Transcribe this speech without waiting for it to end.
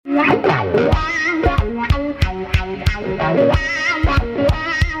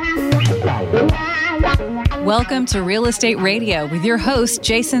Welcome to Real Estate Radio with your host,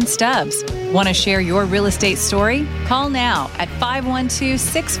 Jason Stubbs. Want to share your real estate story? Call now at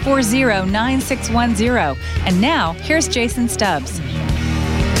 512-640-9610. And now, here's Jason Stubbs.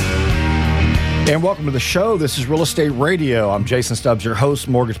 And welcome to the show. This is Real Estate Radio. I'm Jason Stubbs, your host,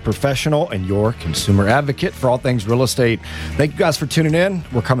 mortgage professional, and your consumer advocate for all things real estate. Thank you guys for tuning in.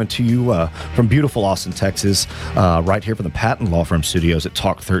 We're coming to you from beautiful Austin, Texas, right here from the Patton Law Firm Studios at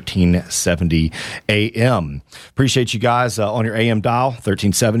Talk 1370 AM. Appreciate you guys on your AM dial,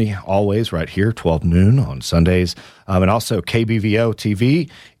 1370, always right here, 12 noon on Sundays, and also KBVO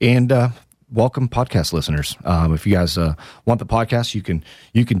TV and welcome podcast listeners. If you guys want the podcast, you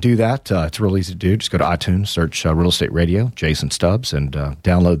can do that. It's real easy to do. Just go to iTunes, search Real Estate Radio, Jason Stubbs, and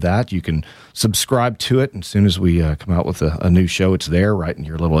download that. You can subscribe to it. And as soon as we come out with a new show, it's there right in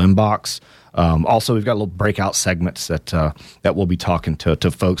your little inbox. Also, we've got little breakout segments that we'll be talking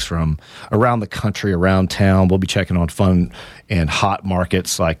to folks from around the country, around town. We'll be checking on fun and hot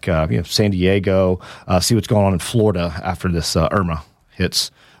markets like San Diego, see what's going on in Florida after this Irma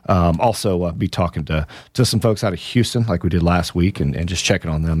hits. Also be talking to some folks out of Houston like we did last week and just checking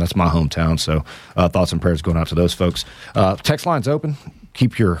on them. That's my hometown, so thoughts and prayers going out to those folks. Text line's open.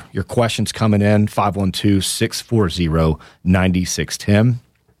 Keep your questions coming in, 512-640-9610.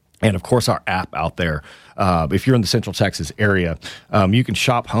 And, of course, our app out there. If you're in the Central Texas area, you can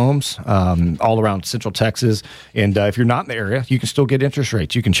shop homes all around Central Texas. And if you're not in the area, you can still get interest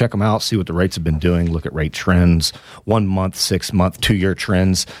rates. You can check them out, see what the rates have been doing, look at rate trends, 1 month, 6 month, 2-year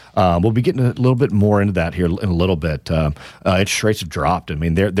trends. We'll be getting a little bit more into that here in a little bit. Interest rates have dropped. I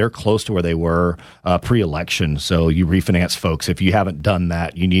mean, they're close to where they were pre-election. So you refinance folks. If you haven't done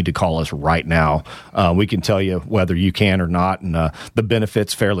that, you need to call us right now. We can tell you whether you can or not. And the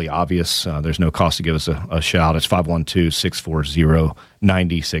benefit's fairly obvious. There's no cost to give us a shout. It's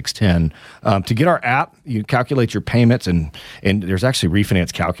 512-640-9610. To get our app, you calculate your payments, and there's actually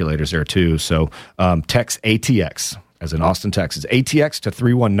refinance calculators there too. So text ATX, as in Austin, Texas, ATX to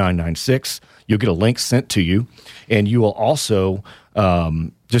 31996. You'll get a link sent to you, and you will also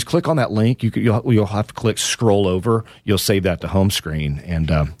just click on that link. You'll have to click scroll over. You'll save that to home screen,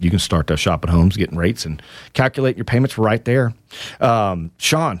 and you can start shopping homes, getting rates, and calculate your payments right there.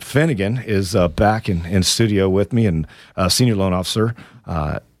 Sean Finnegan is back in studio with me, and senior loan officer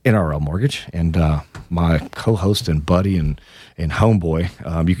NRL Mortgage, and my co-host and buddy and homeboy.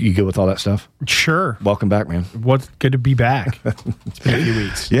 You good with all that stuff? Sure. Welcome back, man. What's good to be back. It's been a few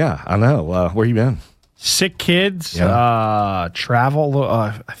weeks. Yeah, I know. Where you been? Sick kids, travel.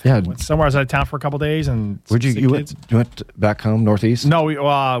 Went somewhere. I was out of town for a couple days, and you went back home northeast? No, we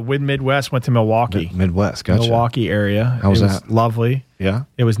with Midwest. Went to Milwaukee. Midwest, gotcha. Milwaukee area. How was that? Lovely. Yeah,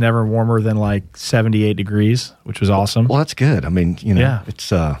 it was never warmer than like 78 degrees, which was awesome. Well, that's good. I mean,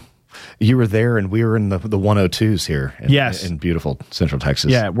 it's you were there, and we were in the 102s here. In beautiful Central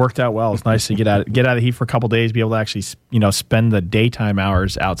Texas. Yeah, it worked out well. It's nice to get out of the heat for a couple of days, be able to actually spend the daytime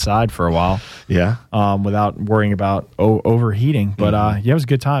hours outside for a while. Yeah, without worrying about overheating. But it was a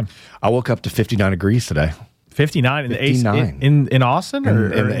good time. I woke up to 59 degrees today. 59 in the AC in Austin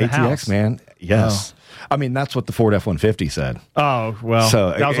or in the ATX, house? Man. Yes. Oh. I mean, that's what the Ford F-150 said. Oh, well, so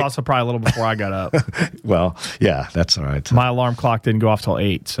that was also probably a little before I got up. Well, yeah, that's all right. My alarm clock didn't go off till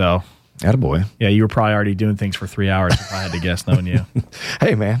 8, so. Attaboy. Yeah, you were probably already doing things for 3 hours if I had to guess, knowing you.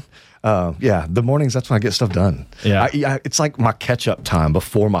 Hey, man. The mornings, that's when I get stuff done. Yeah. It's like my catch-up time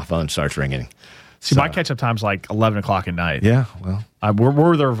before my phone starts ringing. See, my catch-up time's like 11 o'clock at night. Yeah, well.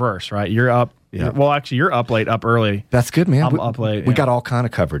 We're the reverse, right? You're up. Yeah. Well, actually, you're up late, up early. That's good, man. I'm up late. We got all kind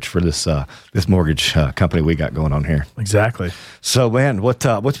of coverage for this mortgage company we got going on here. Exactly. So, man,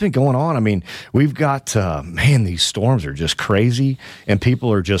 what's been going on? I mean, we've got these storms are just crazy, and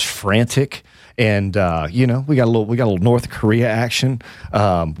people are just frantic. And we got a little North Korea action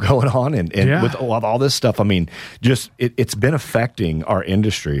going on, and with all this stuff, I mean, just it's been affecting our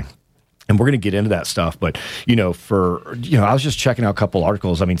industry. And we're going to get into that stuff. But, I was just checking out a couple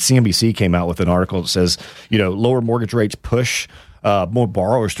articles. I mean, CNBC came out with an article that says, lower mortgage rates push more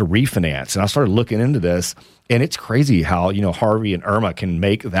borrowers to refinance. And I started looking into this, and it's crazy how, Harvey and Irma can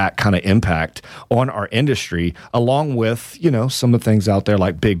make that kind of impact on our industry, along with, some of the things out there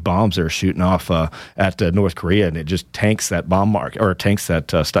like big bombs that are shooting off at North Korea. And it just tanks that bond market, or tanks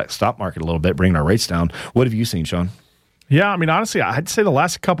that stock market a little bit, bringing our rates down. What have you seen, Sean? Yeah, I mean, honestly, I'd say the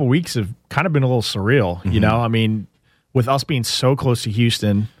last couple of weeks have kind of been a little surreal. Mm-hmm. I mean, with us being so close to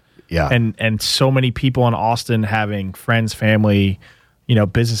Houston, and so many people in Austin having friends, family,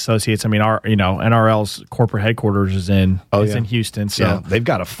 business associates. I mean, our NRL's corporate headquarters is in Houston, so they've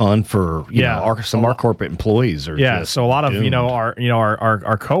got a fund for our corporate employees are so a lot of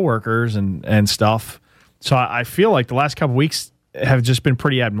our coworkers and stuff. So I feel like the last couple weeks have just been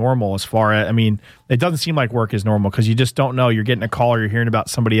pretty abnormal as far as, I mean, it doesn't seem like work is normal because you just don't know. You're getting a call or you're hearing about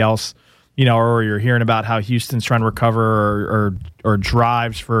somebody else, or you're hearing about how Houston's trying to recover or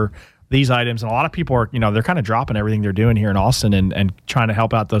drives for these items. And a lot of people are, they're kind of dropping everything they're doing here in Austin and trying to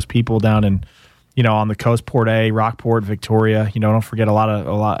help out those people down in, on the coast, Port A, Rockport, Victoria. Don't forget a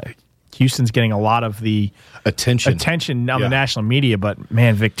lot. Houston's getting a lot of the attention on the national media, but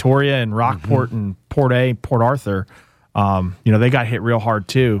man, Victoria and Rockport and Port A, Port Arthur, they got hit real hard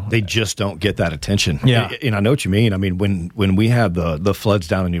too. They just don't get that attention. Yeah. And I know what you mean. I mean, when we had the floods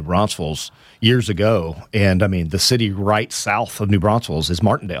down in New Braunfels years ago, and I mean, the city right south of New Braunfels is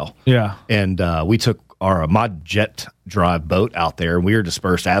Martindale. Yeah. And we took my jet drive boat out there, and we were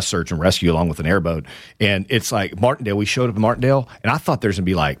dispersed as search and rescue along with an airboat. And it's like Martindale, we showed up in Martindale, and I thought there's going to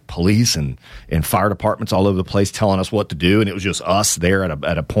be like police and fire departments all over the place telling us what to do, and it was just us there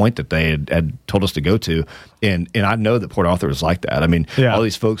at a point that they had told us to go to. And I know that Port Arthur was like that. I mean, all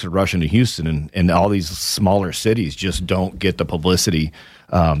these folks are rushing to Houston, and all these smaller cities just don't get the publicity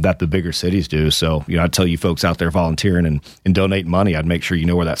that the bigger cities do. So, I tell you folks out there volunteering and donating money, I'd make sure you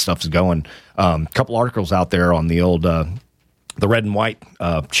know where that stuff is going. A couple articles out there on the old the Red and White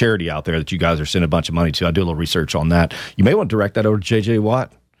charity out there that you guys are sending a bunch of money to. I do a little research on that. You may want to direct that over to J.J.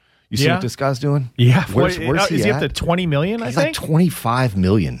 Watt. You see what this guy's doing? Yeah. Where's he is he at? up to $20 million, He's I think? like $25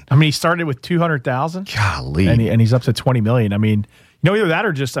 million. I mean, he started with $200,000. Golly. And he's up to $20 million. I mean, either that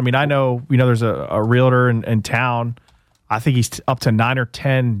or just, I know, there's a realtor in town. I think he's up to 9 or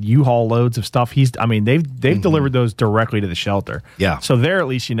 10 U-Haul loads of stuff. They've delivered those directly to the shelter. Yeah. So there, at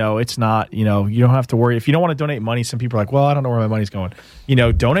least, it's not, you don't have to worry. If you don't want to donate money, some people are like, well, I don't know where my money's going.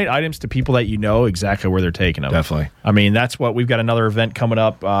 Donate items to people that exactly where they're taking them. Definitely. I mean, that's what we've got another event coming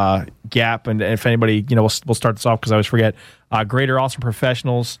up, Gap. And if anybody, we'll start this off because I always forget. Greater Austin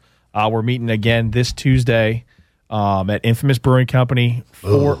Professionals. We're meeting again this Tuesday at Infamous Brewing Company.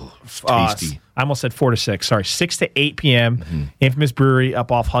 Tasty. I almost said 4 to 6. Sorry, 6 to 8 p.m. Infamous Brewery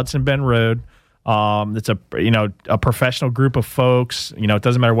up off Hudson Bend Road. It's a professional group of folks. It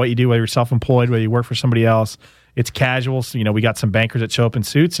doesn't matter what you do, whether you're self-employed, whether you work for somebody else. It's casual. So, we got some bankers that show up in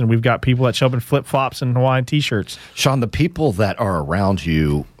suits, and we've got people that show up in flip-flops and Hawaiian T-shirts. Sean, the people that are around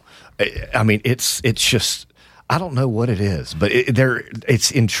you, I mean, it's just, I don't know what it is, but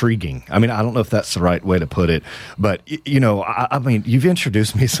it's intriguing. I mean, I don't know if that's the right way to put it, but I mean, you've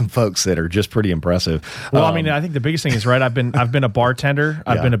introduced me some folks that are just pretty impressive. Well, I think the biggest thing is I've been a bartender,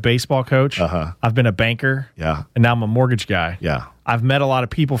 I've been a baseball coach, I've been a banker, and now I'm a mortgage guy. Yeah, I've met a lot of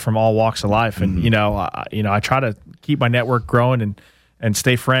people from all walks of life, and I try to keep my network growing and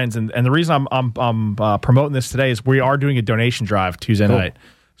stay friends. And the reason I'm promoting this today is we are doing a donation drive Tuesday night.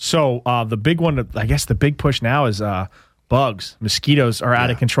 So the big one, I guess the big push now is bugs. Mosquitoes are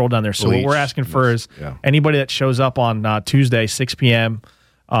out of control down there. So what we're asking for is anybody that shows up on Tuesday, 6 p.m.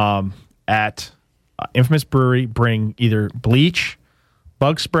 At Infamous Brewery, bring either bleach,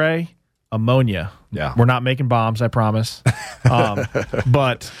 bug spray, ammonia. Yeah. We're not making bombs, I promise.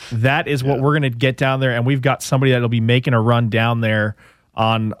 But that is what we're going to get down there, and we've got somebody that will be making a run down there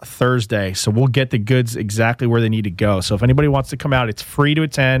on Thursday. So we'll get the goods exactly where they need to go. So if anybody wants to come out, it's free to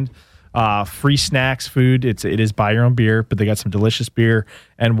attend. Free snacks, food. It is buy your own beer, but they got some delicious beer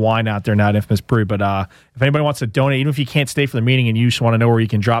and wine out there now at Infamous Brewery. But if anybody wants to donate, even if you can't stay for the meeting and you just want to know where you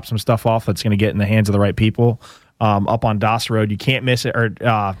can drop some stuff off that's going to get in the hands of the right people, up on Doss Road, you can't miss it. Or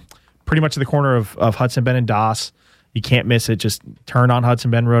pretty much at the corner of Hudson Bend and Doss. You can't miss it. Just turn on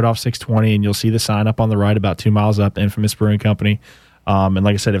Hudson Bend Road off 620, and you'll see the sign up on the right about 2 miles up, Infamous Brewing Company. And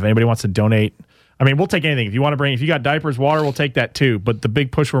like I said, if anybody wants to donate, we'll take anything. If you got diapers, water, we'll take that too. But the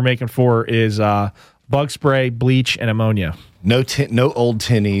big push we're making for is bug spray, bleach, and ammonia. No old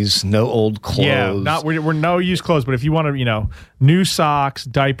tinnies, no old clothes. Yeah, we're no used clothes. But if you want to, new socks,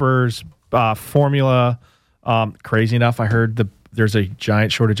 diapers, formula. Crazy enough, I heard there's a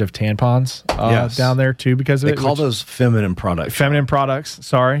giant shortage of tampons down there too because of they call those feminine products. Feminine products,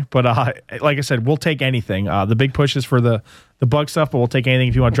 sorry. But like I said, we'll take anything. The big push is for the bug stuff, but we'll take anything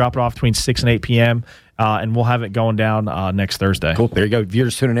if you want to drop it off between 6 and 8 p.m., and we'll have it going down next Thursday. Cool. There you go. If you're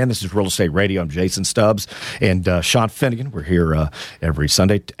just tuning in, this is Real Estate Radio. I'm Jason Stubbs and Sean Finnegan. We're here every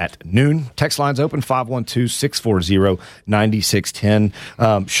Sunday at noon. Text line's open,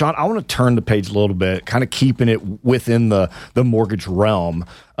 512-640-9610. Sean, I want to turn the page a little bit, kind of keeping it within the mortgage realm.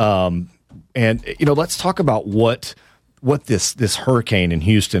 And, let's talk about what this hurricane in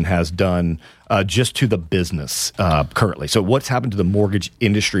Houston has done just to the business currently. So what's happened to the mortgage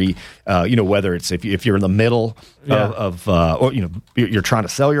industry, whether it's if you're in the middle of or you're trying to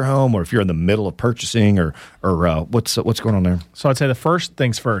sell your home, or if you're in the middle of purchasing, or what's going on there? So I'd say the first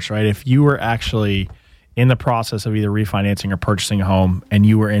things first, right? If you were actually in the process of either refinancing or purchasing a home, and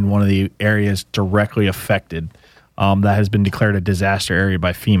you were in one of the areas directly affected that has been declared a disaster area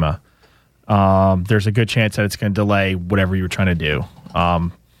by FEMA, there's a good chance that it's going to delay whatever you were trying to do.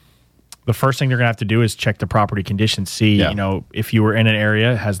 The first thing they're going to have to do is check the property conditions, see, if you were in an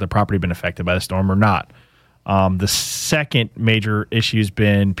area, has the property been affected by the storm or not? The second major issue has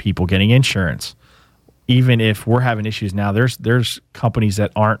been people getting insurance. Even if we're having issues now, there's companies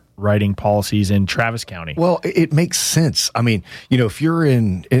that aren't writing policies in Travis County. Well, it makes sense. I mean, if you're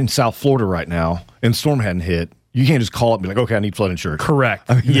in South Florida right now and storm hadn't hit, you can't just call up and be like, okay, I need flood insurance. Correct.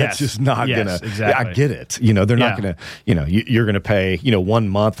 I mean, that's just not going to. Exactly. I get it. They're not going to, you're going to pay, 1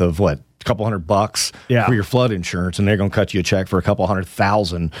 month of what? A couple $100 for your flood insurance, and they're going to cut you a check for a couple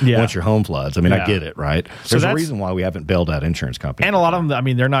 $100,000 once your home floods. I mean, I get it, right? There's a reason why we haven't bailed out insurance companies. And a lot of them, I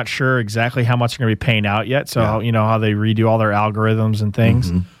mean, they're not sure exactly how much they're going to be paying out yet. So, how they redo all their algorithms and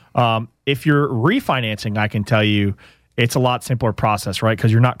things. Mm-hmm. If you're refinancing, I can tell you it's a lot simpler process, right?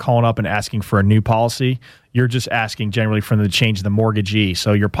 Because you're not calling up and asking for a new policy. You're just asking generally for them to change the mortgagee.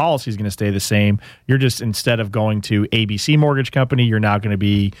 So your policy is going to stay the same. You're just, instead of going to ABC Mortgage Company, you're now going to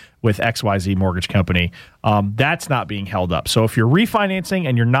be with XYZ Mortgage Company. That's not being held up. So if you're refinancing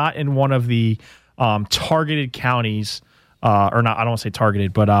and you're not in one of the targeted counties, or not, I don't want to say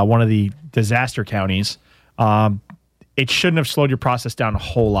targeted, but one of the disaster counties, it shouldn't have slowed your process down a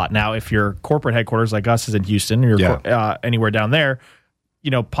whole lot. Now, if your corporate headquarters like us is in Houston, or anywhere down there,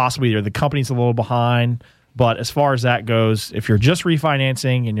 possibly the company's a little behind. But as far as that goes, if you're just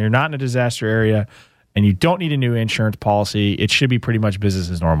refinancing and you're not in a disaster area and you don't need a new insurance policy, it should be pretty much business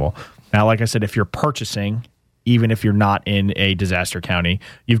as normal. Now, like I said, if you're purchasing, even if you're not in a disaster county,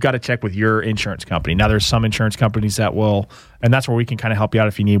 you've got to check with your insurance company. Now, there's some insurance companies that will, and that's where we can kind of help you out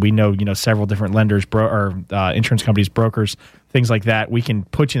if you need. We know, several different lenders, insurance companies, brokers, things like that. We can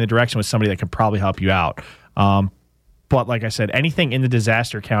put you in the direction with somebody that can probably help you out. But like I said, anything in the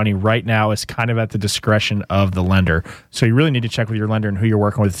disaster county right now is kind of at the discretion of the lender. So you really need to check with your lender and who you're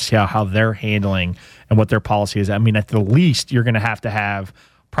working with to see how they're handling and what their policy is. I mean, at the least, you're going to have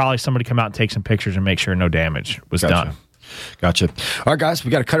probably somebody come out and take some pictures and make sure no damage was done. Gotcha. All right, guys,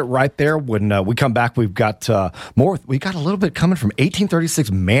 we got to cut it right there. When we come back, we've got more. We got a little bit coming from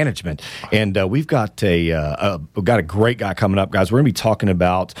 1836 Management, and we've got a great guy coming up, guys. We're going to be talking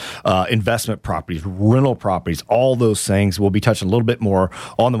about investment properties, rental properties, all those things. We'll be touching a little bit more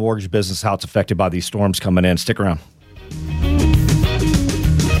on the mortgage business, how it's affected by these storms coming in. Stick around.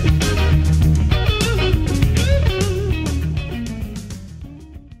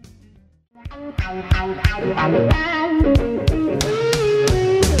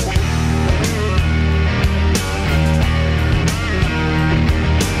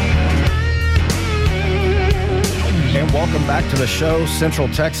 Welcome back to the show, Central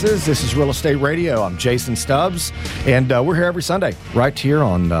Texas. This is Real Estate Radio. I'm Jason Stubbs, and we're here every Sunday right here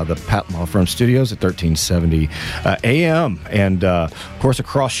on the Pat Law Firm Studios at 1370 AM, and of course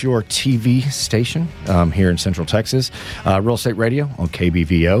across your TV station here in Central Texas. Real Estate Radio on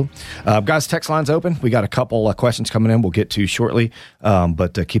KBVO. Guys, text line's open. We got a couple questions coming in we'll get to shortly,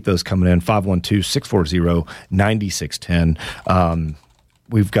 but keep those coming in. 512-640-9610.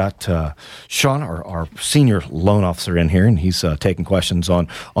 We've got Sean, our senior loan officer, in here, and he's taking questions on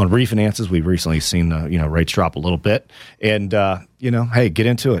refinances. We've recently seen rates drop a little bit, and hey, get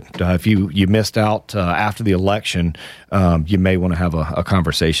into it. If you missed out after the election, you may want to have a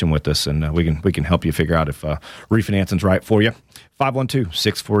conversation with us, and we can help you figure out if refinancing's right for you.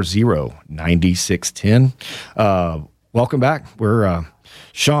 512-640-9610. Welcome back. We're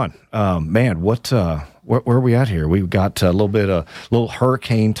Sean. Man, what? Where are we at here? We've got a little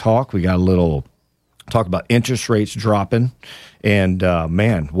hurricane talk. We got a little talk about interest rates dropping. And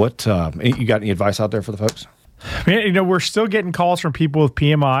man, what you got any advice out there for the folks? Man, we're still getting calls from people with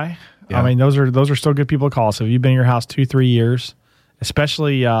PMI. Yeah. I mean, those are still good people to call. So if you've been in your house 2-3 years,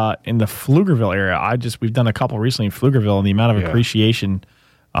 especially in the Pflugerville area, we've done a couple recently in Pflugerville, and the amount of appreciation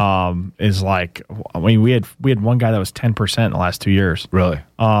is like, I mean, we had one guy that was 10% in the last 2 years. Really?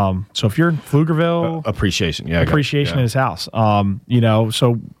 So if you're in Pflugerville, appreciation in his house.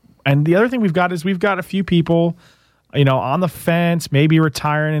 So, and the other thing we've got a few people, on the fence, maybe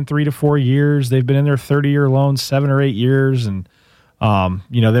retiring in 3 to 4 years. They've been in their 30-year loans 7 or 8 years, and they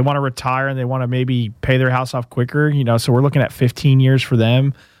want to retire and they want to maybe pay their house off quicker. So we're looking at 15 years for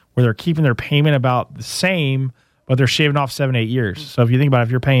them, where they're keeping their payment about the same, but they're shaving off 7-8 years. So if you think about it,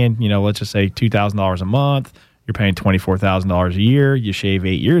 if you're paying, let's just say $2,000 a month, you're paying $24,000 a year, you shave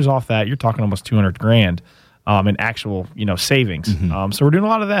 8 years off that, you're talking almost $200,000 in actual, savings. Mm-hmm. So we're doing a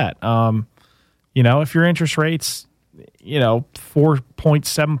lot of that. If your interest rates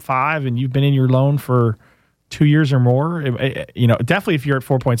 4.75 and you've been in your loan for 2 years or more, definitely if you're at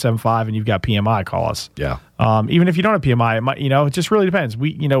 4.75 and you've got PMI, call us. Yeah. Even if you don't have PMI, it might, it just really depends.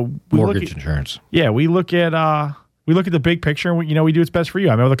 We mortgage insurance. Yeah, we look at the big picture, and we do what's best for you.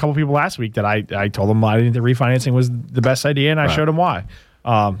 I met with a couple people last week that I told them I didn't think refinancing was the best idea, and I showed them why.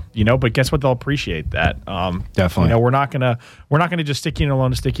 But guess what? They'll appreciate that. Definitely. We're not gonna just stick you in a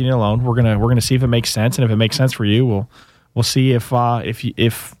loan to stick you in a loan. We're gonna see if it makes sense, and if it makes sense for you, we'll see if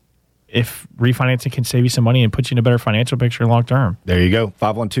refinancing can save you some money and put you in a better financial picture long term. There you go.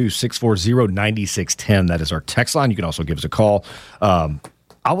 512-640-9610. That is our text line. You can also give us a call. I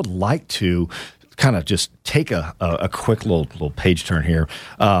would like to kind of just take a quick little page turn here.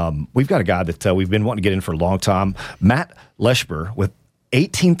 We've got a guy that we've been wanting to get in for a long time, Matt Leschber with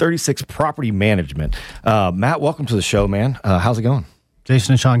 1836 Property Management. Matt, welcome to the show, man. How's it going?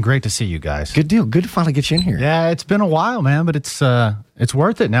 Jason and Sean, great to see you guys. Good deal. Good to finally get you in here. Yeah, it's been a while, man, but it's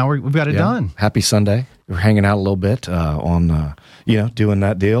worth it. Now we've got it done. Happy Sunday. We're hanging out a little bit on doing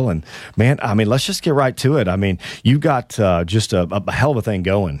that deal. And man, I mean, let's just get right to it. I mean, you got just a hell of a thing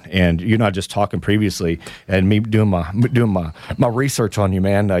going, and you're not just talking previously and me doing my research on you,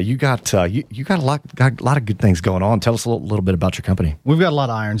 man. You got a lot of good things going on. Tell us a little bit about your company. We've got a lot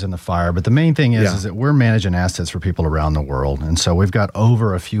of irons in the fire, but the main thing is that we're managing assets for people around the world. And so we've got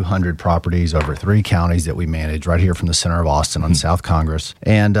over a few hundred properties over 3 counties that we manage right here from the center of Austin on South Congress.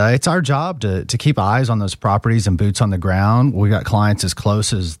 And it's our job to keep eyes on those properties and boots on the ground. We got clients as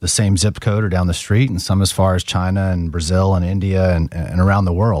close as the same zip code or down the street, and some as far as China and Brazil and India and around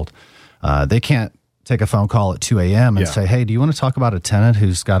the world. They can't take a phone call at 2 a.m. and say, hey, do you want to talk about a tenant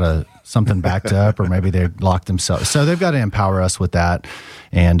who's got something backed up, or maybe they locked themselves? So they've got to empower us with that.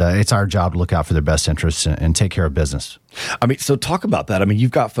 And it's our job to look out for their best interests and take care of business. I mean, so talk about that. I mean,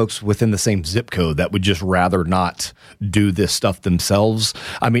 you've got folks within the same zip code that would just rather not do this stuff themselves.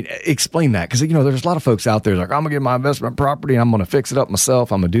 I mean, explain that, because there's a lot of folks out there like, I'm gonna get my investment property and I'm gonna fix it up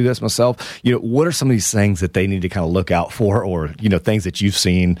myself. I'm gonna do this myself. What are some of these things that they need to kind of look out for, or things that you've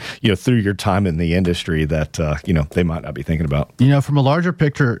seen through your time in the industry that they might not be thinking about? From a larger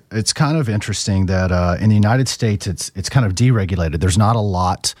picture, it's kind of interesting that in the United States, it's kind of deregulated. There's not a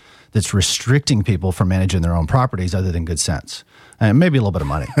lot that's restricting people from managing their own properties other than good sense and maybe a little bit of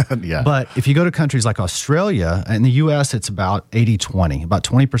money. Yeah. But if you go to countries like Australia, in the U.S., it's about 80-20. About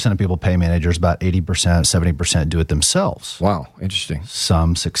 20% of people pay managers, about 80%, 70% do it themselves. Wow, interesting.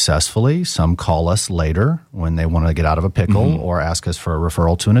 Some successfully, some call us later when they want to get out of a pickle or ask us for a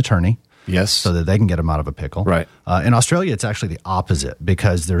referral to an attorney. Yes. So that they can get them out of a pickle. Right. In Australia, it's actually the opposite,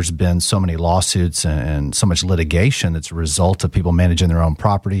 because there's been so many lawsuits and so much litigation that's a result of people managing their own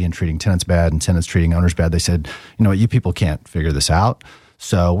property and treating tenants bad and tenants treating owners bad. They said, you people can't figure this out,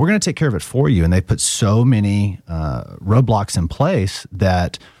 so we're going to take care of it for you. And they put so many roadblocks in place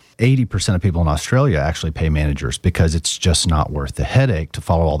that 80% of people in Australia actually pay managers, because it's just not worth the headache to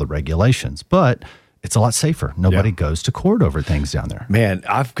follow all the regulations. But it's a lot safer. Nobody goes to court over things down there. Man,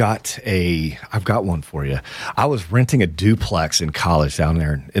 I've got one for you. I was renting a duplex in college down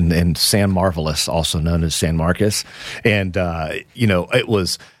there in San Marvelous, also known as San Marcos. And, it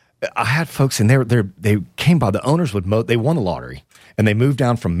was, I had folks in there, they came by, the owners they won the lottery, and they moved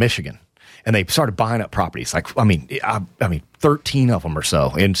down from Michigan, and they started buying up properties. Like, I mean, 13 of them or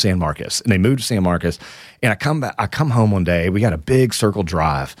so in San Marcos. And they moved to San Marcos, and I come home one day, we got a big circle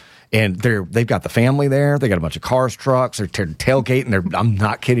drive. And they've got the family there. They got a bunch of cars, trucks. They're tailgating. I'm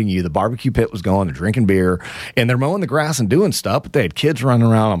not kidding you. The barbecue pit was going. They're drinking beer, and they're mowing the grass and doing stuff. But they had kids running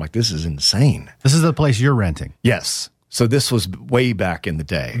around. I'm like, this is insane. This is the place you're renting. Yes. So this was way back in the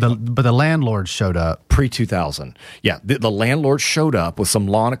day. But the landlord showed up. Pre-2000. Yeah, the landlord showed up with some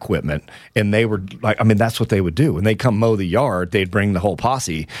lawn equipment, and they were like, that's what they would do. When they come mow the yard, they'd bring the whole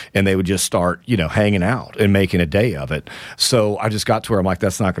posse, and they would just start, hanging out and making a day of it. So I just got to where I'm like,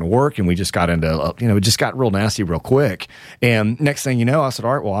 that's not going to work, and we just got into, it just got real nasty real quick. And next thing you know, I said,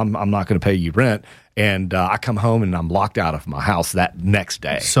 all right, well, I'm not going to pay you rent. And I come home and I'm locked out of my house that next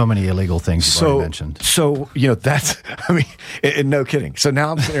day. So many illegal things you've already mentioned. So, that's, and no kidding. So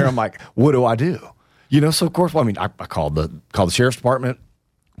now I'm sitting there, I'm like, what do I do? So of course, I called the sheriff's department.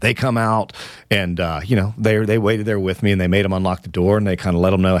 They come out, and they waited there with me, and they made them unlock the door, and they kind of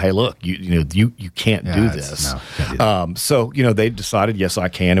let them know, hey, look, you can't do this. Can't do that. So they decided, yes, I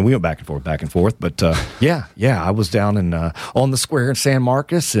can, and we went back and forth. But I was down in on the square in San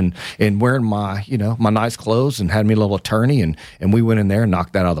Marcos, and wearing my my nice clothes, and had me a little attorney, and we went in there and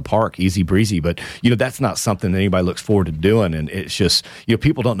knocked that out of the park, easy breezy. But that's not something that anybody looks forward to doing, and it's just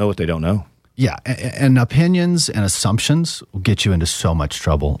people don't know what they don't know. Yeah, and opinions and assumptions will get you into so much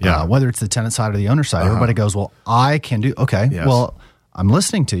trouble. Yeah. Whether it's the tenant side or the owner side, everybody goes, well, I can do, okay, Yes. well, I'm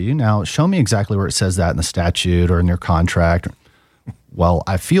listening to you. Now, show me exactly where it says that in the statute or in your contract. Well,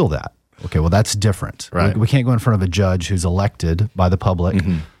 I feel that. Okay, well, that's different. Right. We can't go in front of a judge who's elected by the public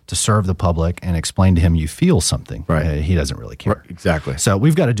to serve the public and explain to him you feel something. Right. He doesn't really care. Right, exactly. So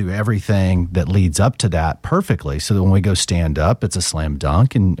we've got to do everything that leads up to that perfectly so that when we go stand up, it's a slam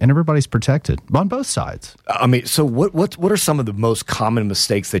dunk and everybody's protected on both sides. I mean, so what are some of the most common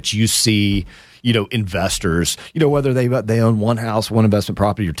mistakes that you see, investors, whether they own one house, one investment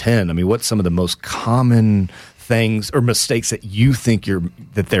property, or 10? I mean, what's some of the most common things or mistakes that you think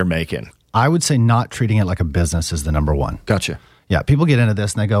that they're making? I would say not treating it like a business is the number one. Gotcha. Yeah, people get into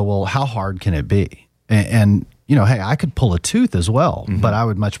this and they go, well, how hard can it be? And hey, I could pull a tooth as well, but I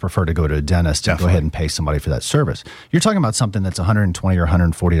would much prefer to go to a dentist and go ahead and pay somebody for that service. You're talking about something that's $120 or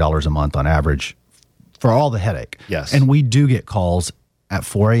 $140 a month on average for all the headache. Yes. And we do get calls at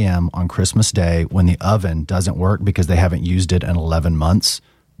 4 a.m. on Christmas Day when the oven doesn't work because they haven't used it in 11 months.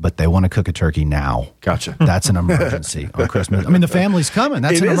 But they want to cook a turkey now. Gotcha. That's an emergency on Christmas. I mean, the family's coming.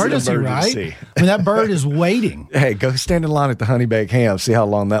 That's It an is an emergency, emergency. right? I mean, that bird is waiting. Hey, go stand in line at the Honey Baked Ham. See how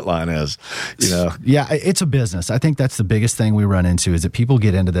long that line is. Yeah, it's a business. I think that's the biggest thing we run into is that people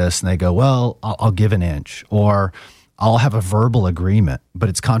get into this and they go, well, I'll give an inch, or I'll have a verbal agreement, but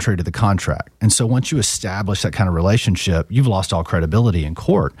it's contrary to the contract. And so once you establish that kind of relationship, you've lost all credibility in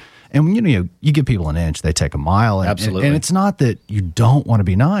court. And when you give people an inch, they take a mile. Absolutely. And it's not that you don't want to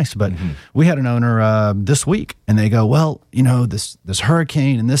be nice, but we had an owner this week, and they go, well, this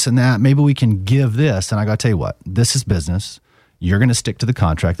hurricane and this and that, maybe we can give this. And I got to tell you what, this is business. You're going to stick to the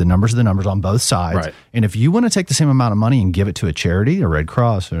contract. The numbers are the numbers on both sides. Right. And if you want to take the same amount of money and give it to a charity, a Red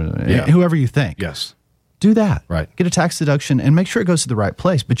Cross, or whoever you think, Yes. do that. Right. Get a tax deduction and make sure it goes to the right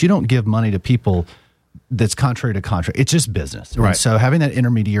place. But you don't give money to people that's contrary to contract. It's just business. Right. And so having that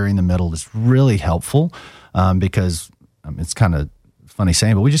intermediary in the middle is really helpful because it's kind of funny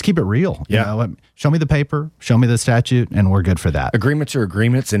saying, but we just keep it real. Yeah. Show me the paper, show me the statute, and we're good for that. Agreements are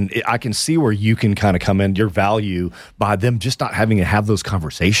agreements, and I can see where you can kind of come in, your value, by them just not having to have those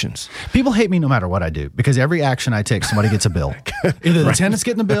conversations. People hate me no matter what I do because every action I take, somebody gets a bill. Either the tenant's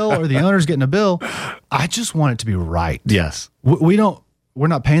getting a bill or the owner's getting a bill. I just want it to be right. Yes. We're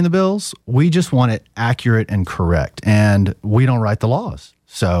not paying the bills. We just want it accurate and correct. And we don't write the laws.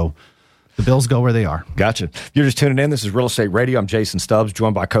 So the bills go where they are. Gotcha. If you're just tuning in, this is Real Estate Radio. I'm Jason Stubbs,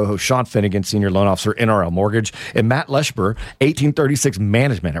 joined by co-host Sean Finnegan, Senior Loan Officer, NRL Mortgage, and Matt Leschber, 1836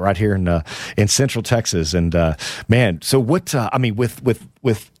 Management, right here in Central Texas. And man, so what?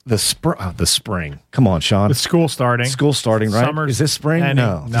 With the spring. Come on, Sean. With school starting, right? Is this spring?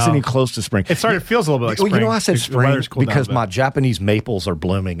 No, this isn't even close to spring. It feels a little bit like spring. Well, I said spring because down, my Japanese maples are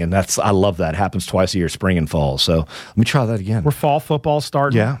blooming, and I love that. It happens twice a year, spring and fall. So let me try that again. We're fall football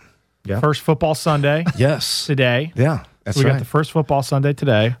starting. Yeah. First football Sunday. Yes. Today. Yeah. That's we right. got the first football Sunday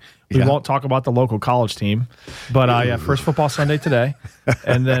today. We won't talk about the local college team, but first football Sunday today.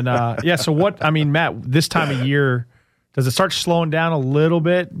 And then, so what, Matt, this time of year, does it start slowing down a little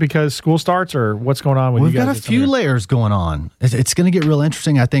bit because school starts, or what's going on with you guys? We've got a few layers going on. It's going to get real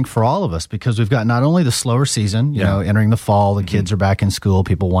interesting, I think, for all of us because we've got not only the slower season, entering the fall, the kids are back in school,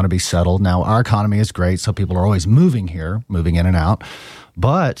 people want to be settled. Now, our economy is great, so people are always moving here, moving in and out.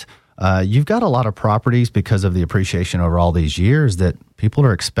 But you've got a lot of properties because of the appreciation over all these years that people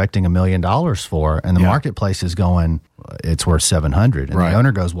are expecting $1 million for, and the marketplace is going, it's worth $700,000. And the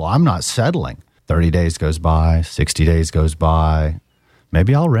owner goes, well, I'm not settling. 30 days goes by, 60 days goes by.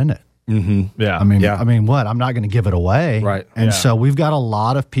 Maybe I'll rent it. Mm-hmm. Yeah. I mean, what? I'm not going to give it away. Right. And so we've got a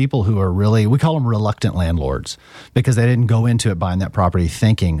lot of people who are really, we call them reluctant landlords because they didn't go into it buying that property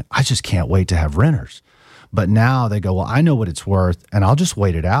thinking, I just can't wait to have renters. But now they go, well, I know what it's worth, and I'll just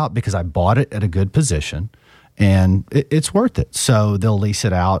wait it out because I bought it at a good position, and it's worth it. So they'll lease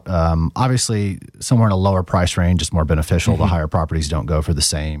it out. Obviously, somewhere in a lower price range is more beneficial. The higher properties don't go for the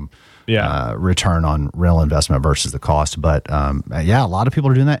same return on real investment versus the cost. But a lot of people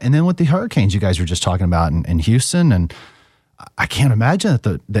are doing that. And then with the hurricanes you guys were just talking about in Houston, and I can't imagine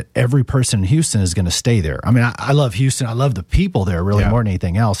that every person in Houston is going to stay there. I mean, I love Houston. I love the people there more than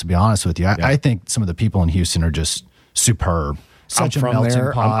anything else, to be honest with you. I think some of the people in Houston are just superb. Such a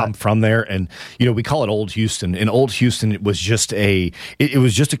melting pot. I'm from there, and we call it Old Houston. In Old Houston, it was just a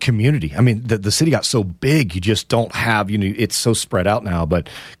community. I mean, the city got so big, you just don't have it's so spread out now. But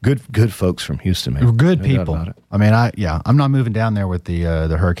good folks from Houston, man. Good people. I mean, I'm not moving down there with the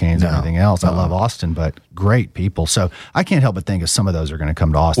hurricanes and everything else. I love Austin, but great people. So I can't help but think of some of those are going to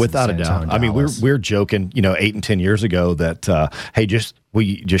come to Austin without a doubt. I mean, we're joking, 8 and 10 years ago that hey, just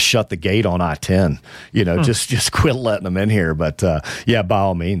we just shut the gate on I-10. Just quit letting them in here. But by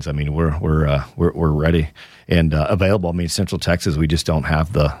all means, I mean, we're ready and available. I mean, Central Texas, we just don't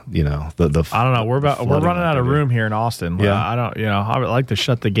have the. I don't know. We're running out of room here in Austin. Yeah. I would like to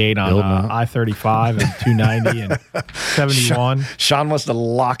shut the gate on I-35 and 290 and 71. Sean wants to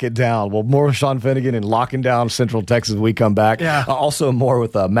lock it down. Well, more Sean Finnegan and locking down Central Texas when we come back. Yeah. Also more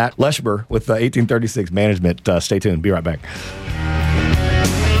with Matt Leschber with 1836 Management. Stay tuned. Be right back.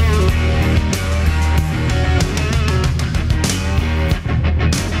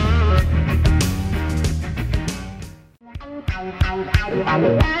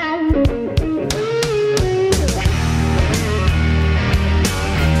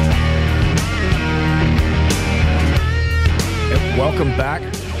 Welcome back,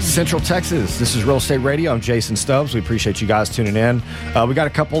 Central Texas. This is Real Estate Radio. I'm Jason Stubbs. We appreciate you guys tuning in. We got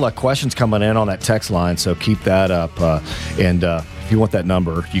a couple of questions coming in on that text line, so keep that up. And if you want that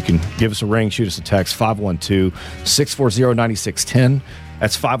number, you can give us a ring, shoot us a text, 512-640-9610.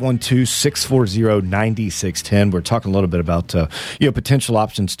 That's 512-640-9610. We're talking a little bit about potential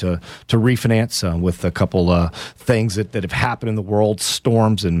options to refinance with a couple things that have happened in the world,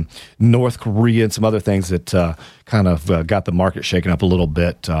 storms in North Korea and some other things that kind of got the market shaken up a little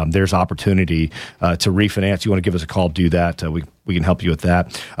bit. There's opportunity to refinance. You want to give us a call, do that. We can help you with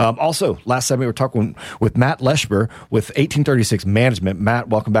that. Also, last segment, we were talking with Matt Leschber with 1836 Management. Matt,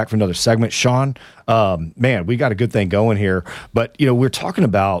 welcome back for another segment. Sean, man, we got a good thing going here. But, we're talking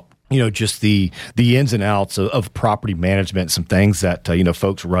about, just the ins and outs of property management, some things that,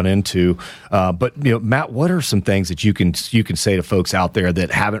 folks run into. But, Matt, what are some things that you can say to folks out there that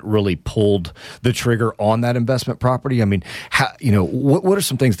haven't really pulled the trigger on that investment property? I mean, what are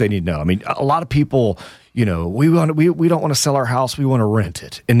some things they need to know? I mean, a lot of people, we don't want to sell our house. We want to rent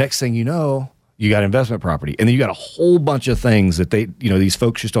it. And next thing you know, you got investment property, and then you got a whole bunch of things that these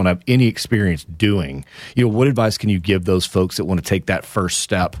folks just don't have any experience doing. What advice can you give those folks that want to take that first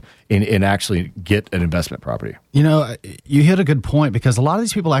step and actually get an investment property? You hit a good point, because a lot of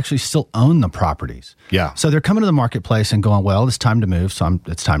these people actually still own the properties. Yeah. So they're coming to the marketplace and going, well, it's time to move, so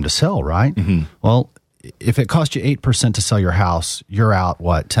it's time to sell, right? Mm-hmm. Well, if it cost you 8% to sell your house, you're out,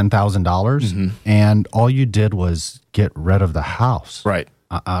 $10,000? Mm-hmm. And all you did was get rid of the house. Right.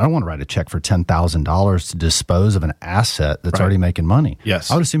 I don't want to write a check for $10,000 to dispose of an asset that's already making money. Yes.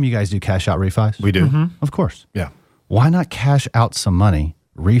 I would assume you guys do cash out refis. We do. Mm-hmm. Of course. Yeah. Why not cash out some money,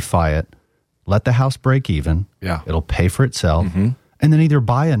 refi it, let the house break even. Yeah. It'll pay for itself. Mm-hmm. And then either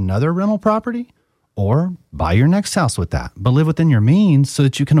buy another rental property or buy your next house with that. But live within your means so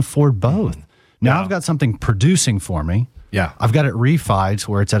that you can afford both. Mm-hmm. Now I've got something producing for me. Yeah. I've got it refied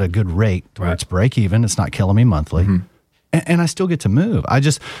to where it's at a good rate, to where it's break even. It's not killing me monthly. Mm-hmm. And I still get to move.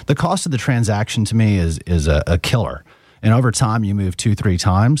 The cost of the transaction to me is a killer. And over time, you move 2-3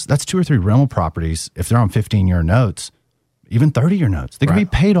 times. That's 2 or 3 rental properties. If they're on 15-year notes, even 30-year notes, they can be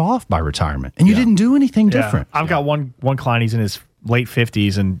paid off by retirement. And you didn't do anything different. I've got one client. He's in his late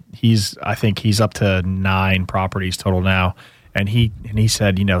 50s, and I think he's up to 9 properties total now. And he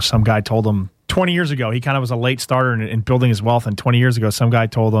said, some guy told him 20 years ago, he kind of was a late starter in building his wealth. And 20 years ago, some guy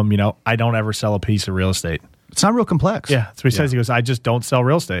told him, I don't ever sell a piece of real estate. It's not real complex. Yeah, that's what he says. He goes, I just don't sell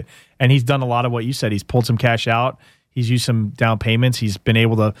real estate. And he's done a lot of what you said. He's pulled some cash out. He's used some down payments. He's been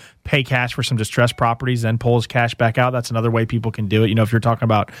able to pay cash for some distressed properties, then pull his cash back out. That's another way people can do it. If you're talking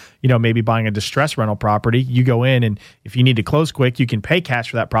about, maybe buying a distressed rental property, you go in, and if you need to close quick, you can pay cash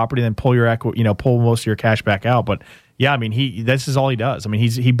for that property, then pull your pull most of your cash back out. But yeah, I mean, this is all he does. I mean,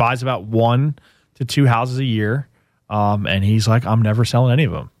 he buys about 1 to 2 houses a year, and he's like, I'm never selling any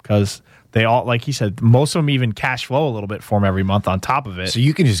of them, because they all, like he said, most of them even cash flow a little bit for him every month on top of it. So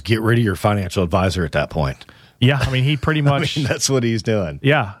you can just get rid of your financial advisor at that point. Yeah, I mean, he pretty much... that's what he's doing.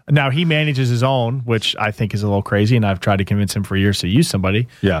 Yeah. Now, he manages his own, which I think is a little crazy, and I've tried to convince him for years to use somebody.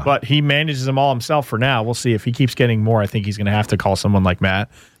 Yeah. But he manages them all himself for now. We'll see. If he keeps getting more, I think he's going to have to call someone like Matt,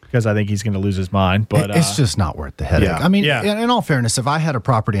 because I think he's going to lose his mind. But it's just not worth the headache. Yeah. I mean, in all fairness, if I had a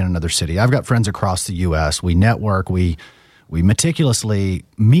property in another city, I've got friends across the U.S., we network, we meticulously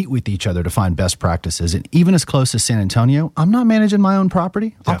meet with each other to find best practices. And even as close as San Antonio, I'm not managing my own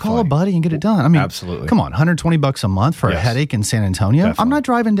property. I'll call a buddy and get it done. I mean, absolutely. Come on, $120 a month for a headache in San Antonio? Definitely. I'm not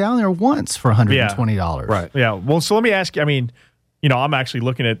driving down there once for $120. Right. Yeah. Well, so let me ask you, I mean, I'm actually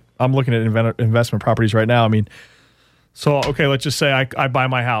looking at investment properties right now. I mean, so, okay, let's just say I buy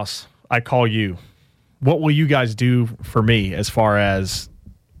my house. I call you. What will you guys do for me as far as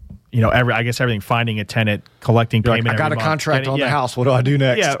I guess everything, finding a tenant, collecting You're payment. like, I got a contract on the house. What do I do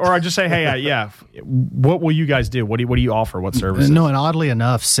next? Yeah, or I just say, hey, what will you guys do? What do you offer? What services? No, and oddly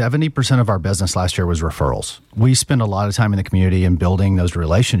enough, 70% of our business last year was referrals. We spend a lot of time in the community and building those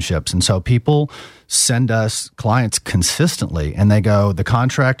relationships. And so people send us clients consistently and they go, the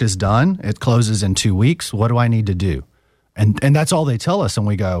contract is done. It closes in 2 weeks. What do I need to do? And that's all they tell us. And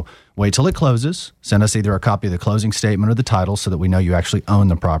we go, wait till it closes. Send us either a copy of the closing statement or the title so that we know you actually own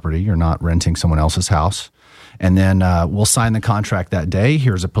the property. You're not renting someone else's house. And then we'll sign the contract that day.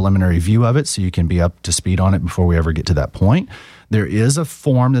 Here's a preliminary view of it so you can be up to speed on it before we ever get to that point. There is a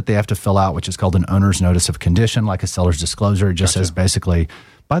form that they have to fill out, which is called an owner's notice of condition, like a seller's disclosure. It just says basically,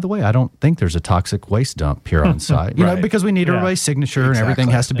 by the way, I don't think there's a toxic waste dump here on site. You know, because we need everybody's signature and everything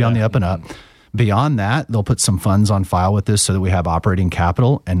has to be on the up and up. Beyond that, they'll put some funds on file with us so that we have operating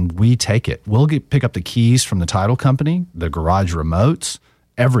capital, and we take it. We'll pick up the keys from the title company, the garage remotes,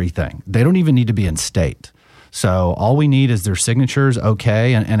 everything. They don't even need to be in state. So all we need is their signatures,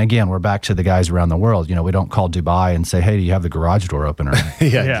 okay. And again, we're back to the guys around the world. We don't call Dubai and say, hey, do you have the garage door opener?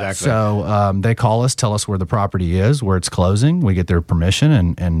 Exactly. So they call us, tell us where the property is, where it's closing. We get their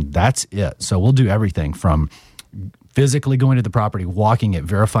permission, and that's it. So we'll do everything from physically going to the property, walking it,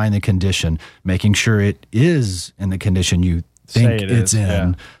 verifying the condition, making sure it is in the condition you think it's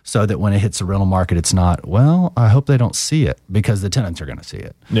in, so that when it hits the rental market, it's not, well, I hope they don't see it, because the tenants are going to see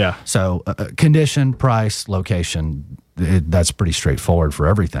it. Yeah. So condition, price, location, that's pretty straightforward for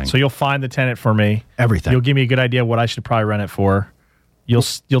everything. So you'll find the tenant for me. Everything. You'll give me a good idea what I should probably rent it for.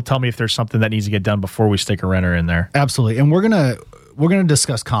 You'll tell me if there's something that needs to get done before we stick a renter in there. Absolutely. And we're going to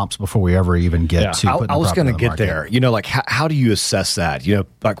discuss comps before we ever even get to putting I was going to get market. there. Like how do you assess that?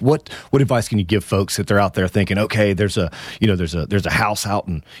 Like what advice can you give folks that they're out there thinking, okay, there's a house out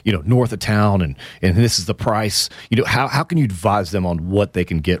in north of town and this is the price. How can you advise them on what they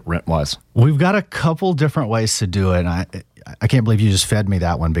can get rent wise? We've got a couple different ways to do it, and I can't believe you just fed me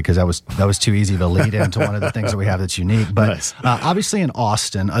that one, because that was too easy to lead into one of the things that we have that's unique. But nice. Obviously in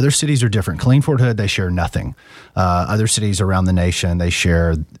Austin, other cities are different. Clean Fort Hood, they share nothing. Other cities around the nation, they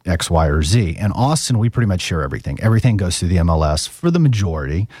share X, Y, or Z. In Austin, we pretty much share everything. Everything goes through the MLS for the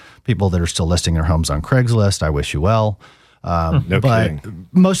majority. People that are still listing their homes on Craigslist, I wish you well. No but kidding.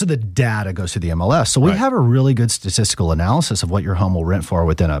 Most of the data goes through the MLS. So we have a really good statistical analysis of what your home will rent for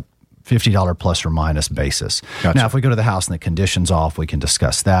within a $50 plus or minus basis. Gotcha. Now, if we go to the house and the condition's off, we can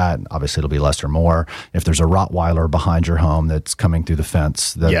discuss that. Obviously, it'll be less or more. If there's a Rottweiler behind your home that's coming through the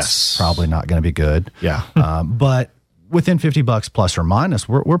fence, that's probably not going to be good. Yeah. But within $50 plus or minus,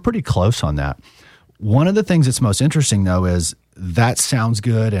 we're pretty close on that. One of the things that's most interesting, though, is that sounds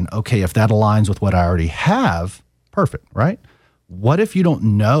good. And okay, if that aligns with what I already have, perfect, right? What if you don't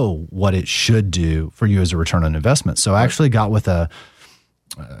know what it should do for you as a return on investment? So I actually got with a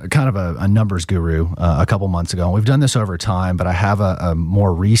numbers guru a couple months ago. And we've done this over time, but I have a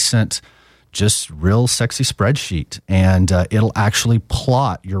more recent, just real sexy spreadsheet, and it'll actually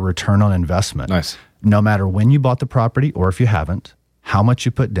plot your return on investment. Nice. No matter when you bought the property or if you haven't, how much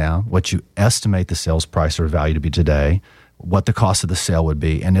you put down, what you estimate the sales price or value to be today, what the cost of the sale would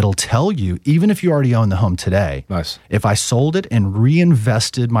be. And it'll tell you, even if you already own the home today, nice. If I sold it and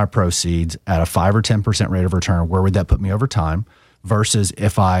reinvested my proceeds at a 5 or 10% rate of return, where would that put me over time? Versus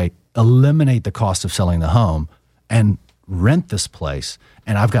if I eliminate the cost of selling the home and rent this place,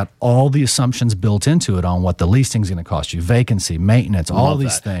 and I've got all the assumptions built into it on what the leasing is going to cost you, vacancy, maintenance, all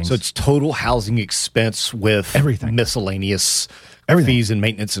these things. So it's total housing expense with everything, miscellaneous fees and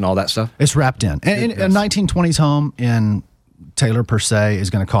maintenance and all that stuff? It's wrapped in. And a 1920s home in Taylor per se is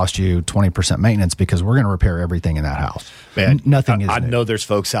going to cost you 20% maintenance, because we're going to repair everything in that house. Man, nothing is I new. know there's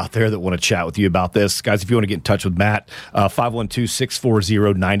folks out there that want to chat with you about this. Guys, if you want to get in touch with Matt,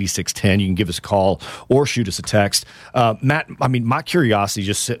 512-640-9610. You can give us a call or shoot us a text. Matt, I mean, my curiosity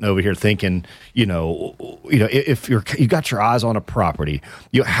just sitting over here thinking, if you got your eyes on a property,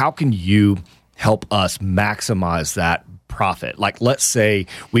 how can you help us maximize that profit? Like, let's say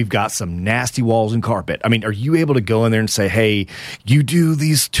we've got some nasty walls and carpet. I mean, are you able to go in there and say, hey, you do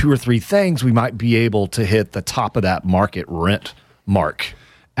these 2 or 3 things, we might be able to hit the top of that market rent mark?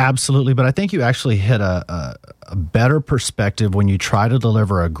 Absolutely. But I think you actually hit a better perspective when you try to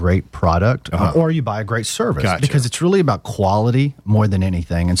deliver a great product or you buy a great service. Gotcha. Because it's really about quality more than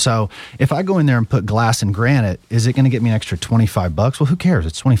anything. And so if I go in there and put glass and granite, is it going to get me an extra $25? Well, who cares?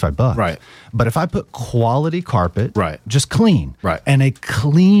 It's $25. Right. But if I put quality carpet, right, just clean, right, and a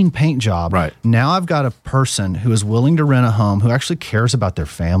clean paint job, right, now I've got a person who is willing to rent a home who actually cares about their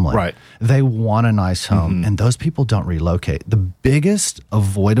family. Right. They want a nice home, and those people don't relocate. The biggest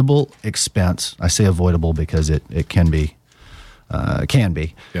avoidable expense, I say avoidable because it can be can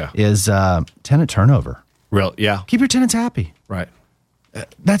be, Yeah. is tenant turnover. Real, yeah. Keep your tenants happy. Right.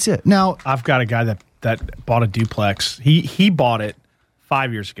 That's it. Now, I've got a guy that bought a duplex. He bought it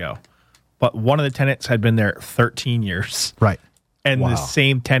 5 years ago, but one of the tenants had been there 13 years. right. And the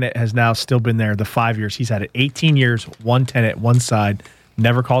same tenant has now still been there the 5 years. He's had it 18 years, one tenant, one side,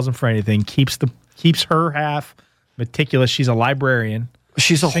 never calls him for anything, keeps her half meticulous. She's a librarian.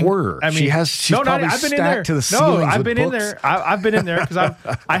 She's a hoarder. I mean, she's probably stacked to the ceilings. No, I've with been books. in there. I've been in there because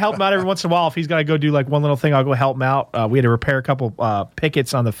I help him out every once in a while. If he's got to go do like one little thing, I'll go help him out. We had to repair a couple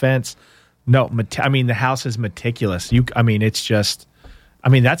pickets on the fence. No, the house is meticulous. It's just.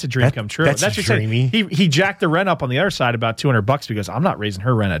 That's a dream come true. That's just dreamy. He jacked the rent up on the other side about $200 because I'm not raising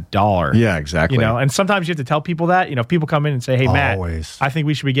her rent $1. Yeah, exactly. And sometimes you have to tell people that. If people come in and say, "Hey, Matt, I think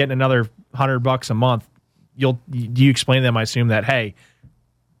we should be getting another $100 a month," do you explain to them? I assume that, hey,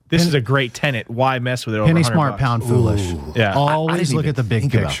 this is a great tenant. Why mess with it? Penny smart, pound foolish. Ooh. Yeah, always look at the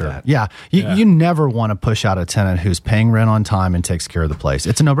big picture. That. Yeah, you never want to push out a tenant who's paying rent on time and takes care of the place.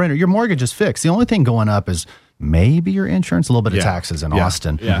 It's a no-brainer. Your mortgage is fixed. The only thing going up is maybe your insurance, a little bit of taxes in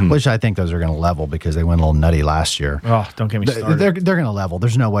Austin, which I think those are going to level because they went a little nutty last year. Oh, don't get me started. They're going to level.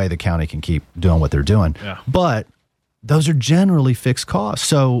 There's no way the county can keep doing what they're doing. Yeah. But those are generally fixed costs.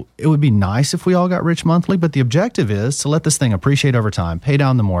 So it would be nice if we all got rich monthly, but the objective is to let this thing appreciate over time, pay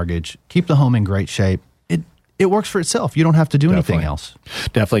down the mortgage, keep the home in great shape. It works for itself. You don't have to do anything else.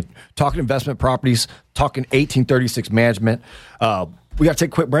 Definitely. Talking investment properties, talking 1836 management. We got to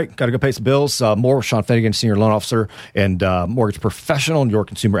take a quick break. Got to go pay some bills. More with Sean Finnegan, Senior Loan Officer and Mortgage Professional and your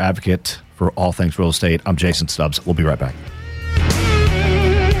consumer advocate for all things real estate. I'm Jason Stubbs. We'll be right back.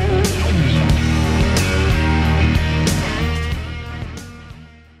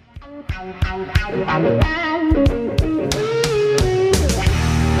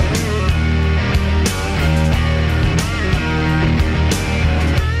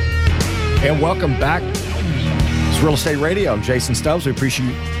 And welcome back. It's Real Estate Radio. I'm Jason Stubbs. We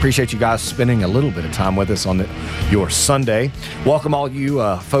appreciate you guys spending a little bit of time with us on your Sunday. Welcome all you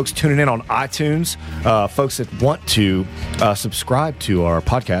folks tuning in on iTunes. Folks that want to subscribe to our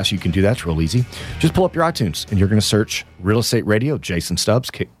podcast, you can do that. It's real easy. Just pull up your iTunes and you're going to search Real Estate Radio, Jason Stubbs,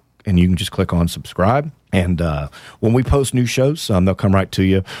 and you can just click on subscribe. And when we post new shows, they'll come right to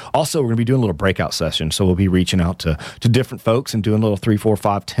you. Also, we're going to be doing a little breakout session. So we'll be reaching out to different folks and doing little 3, 4,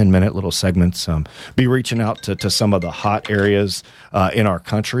 5, 10-minute little segments. Be reaching out to some of the hot areas in our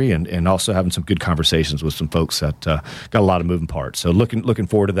country and also having some good conversations with some folks that got a lot of moving parts. So looking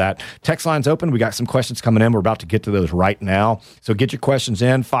forward to that. Text line's open. We got some questions coming in. We're about to get to those right now. So get your questions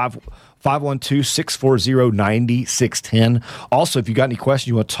in. 512-640-9610. Also, if you got any questions,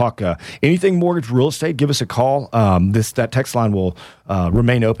 you want to talk anything mortgage, real estate, give us a call. That text line will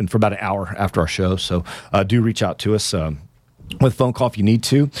remain open for about an hour after our show. So do reach out to us with a phone call if you need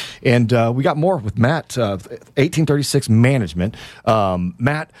to. And we got more with Matt, 1836 Management.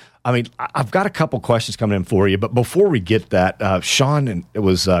 Matt, I've got a couple questions coming in for you, but before we get that, Sean, and it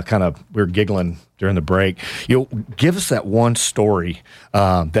was we were giggling during the break. Give us that one story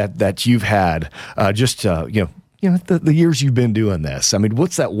that you've had, the years you've been doing this.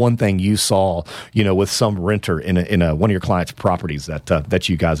 What's that one thing you saw, with some renter in one of your clients' properties that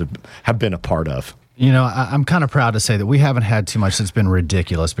you guys have been a part of? I'm kind of proud to say that we haven't had too much that's been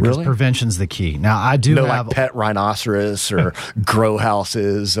ridiculous because prevention's the key. Now, I do have like pet rhinoceros or grow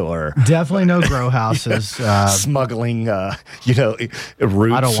houses or definitely no grow houses. Smuggling, roots.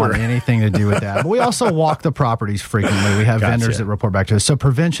 I don't want anything to do with that. But we also walk the properties frequently. We have vendors that report back to us. So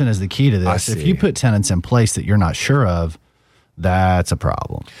prevention is the key to this. If you put tenants in place that you're not sure of, that's a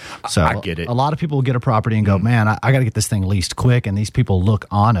problem. So I get it. A lot of people will get a property and go, man, I got to get this thing leased quick. And these people look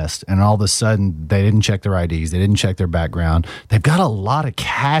honest. And all of a sudden, they didn't check their IDs. They didn't check their background. They've got a lot of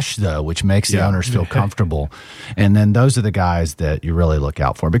cash, though, which makes the owners feel comfortable. And then those are the guys that you really look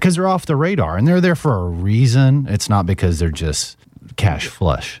out for because they're off the radar. And they're there for a reason. It's not because they're just cash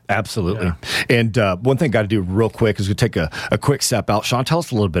flush. Absolutely. Yeah. And one thing I got to do real quick is we take a quick step out. Sean, tell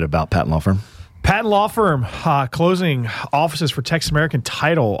us a little bit about Patton Law Firm. Patton Law Firm, closing offices for Texas American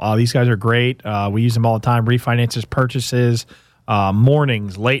Title. These guys are great. We use them all the time. Refinances, purchases,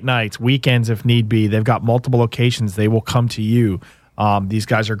 mornings, late nights, weekends if need be. They've got multiple locations. They will come to you. These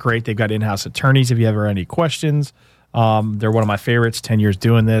guys are great. They've got in-house attorneys if you ever have any questions. They're one of my favorites. 10 years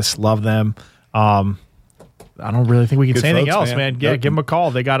doing this. Love them. I don't really think we can say anything else, man. Yeah, give them a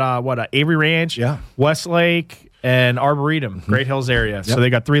call. They got, Avery Ranch, Westlake, and Arboretum, Great Hills area. So they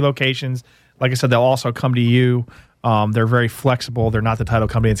got 3 locations. Like I said, they'll also come to you. They're very flexible. They're not the title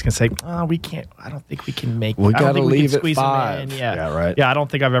company that's going to say, "Oh, we can't. I don't think we can make. We got to leave at 5." Yeah, right. Yeah, I don't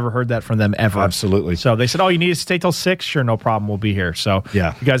think I've ever heard that from them ever. Absolutely. So they said, "Oh, you need to stay till 6? Sure, no problem. We'll be here." So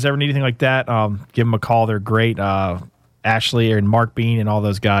yeah, if you guys ever need anything like that, give them a call. They're great. Ashley and Mark Bean and all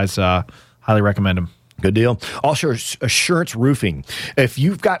those guys, highly recommend them. Good deal. Also, Assurance Roofing. If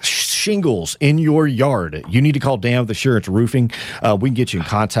you've got shingles in your yard, you need to call Dan with Assurance Roofing. We can get you in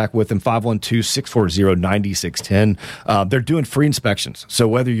contact with them, 512-640-9610. They're doing free inspections. So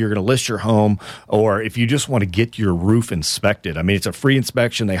whether you're going to list your home or if you just want to get your roof inspected, I mean, it's a free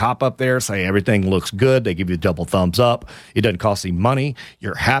inspection. They hop up there, say everything looks good. They give you a double thumbs up. It doesn't cost any money.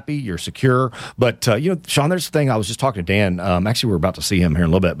 You're happy. You're secure. But, Sean, there's the thing. I was just talking to Dan. Actually, we're about to see him here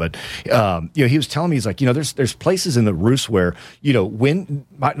in a little bit. But, he was telling me, he's like, there's places in the roofs where, wind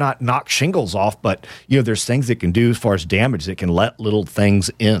might not knock shingles off, but, there's things it can do as far as damage that can let little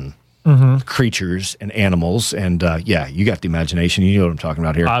things in, creatures and animals. And, you got the imagination. You know what I'm talking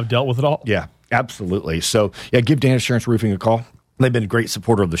about here. I've dealt with it all. Yeah, absolutely. So, give Dan Assurance Roofing a call. They've been a great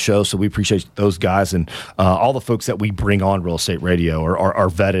supporter of the show, so we appreciate those guys and all the folks that we bring on Real Estate Radio are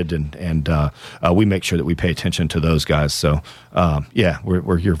vetted, and we make sure that we pay attention to those guys. So,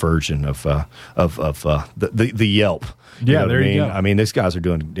 we're your version of the Yelp. Yeah, there you go. I mean, these guys are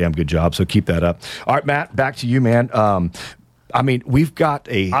doing a damn good job, so keep that up. All right, Matt, back to you, man. We've got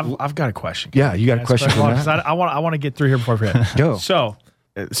I've got a question. Yeah, you got a question for Matt? I want to get through here before I forget. Go. So,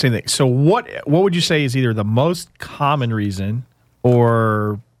 same thing. So, what would you say is either the most common reason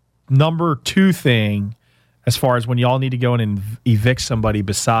or number 2 thing as far as when y'all need to go in and evict somebody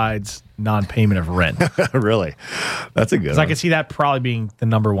besides non-payment of rent? Really? That's a good one. I can see that probably being the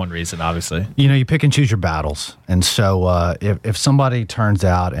number 1 reason, obviously. You pick and choose your battles. And so if somebody turns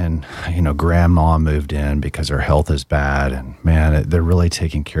out and, grandma moved in because her health is bad and, man, they're really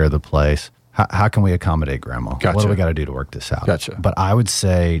taking care of the place, how can we accommodate grandma? Gotcha. What do we got to do to work this out? Gotcha. But I would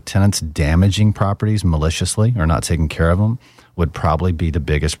say tenants damaging properties maliciously or not taking care of them would probably be the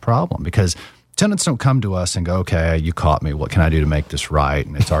biggest problem, because tenants don't come to us and go, okay, you caught me. What can I do to make this right?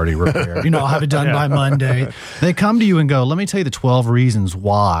 And it's already repaired. I'll have it done by Monday. They come to you and go, let me tell you the 12 reasons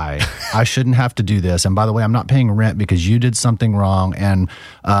why I shouldn't have to do this. And by the way, I'm not paying rent because you did something wrong. And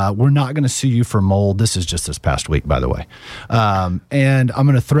we're not going to sue you for mold. This is just this past week, by the way. And I'm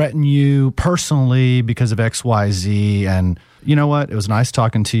going to threaten you personally because of X, Y, Z. And you know what? It was nice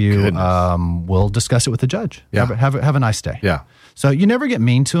talking to you. We'll discuss it with the judge. Yeah. Have a nice day. Yeah. So you never get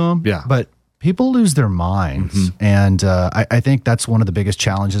mean to them. Yeah. But people lose their minds. And I think that's one of the biggest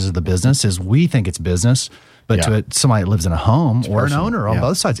challenges of the business is we think it's business. But to somebody that lives in a home or an owner on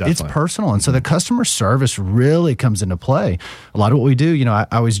both sides, it's personal. And so the customer service really comes into play. A lot of what we do, I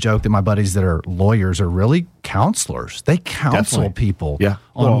always joke that my buddies that are lawyers are really counselors. They counsel people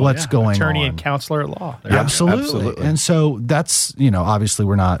on what's going on. Attorney and counselor at law. Absolutely. And so that's, obviously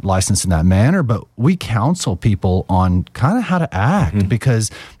we're not licensed in that manner, but we counsel people on kind of how to act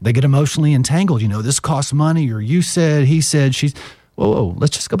because they get emotionally entangled. This costs money, or you said, he said, she's, whoa,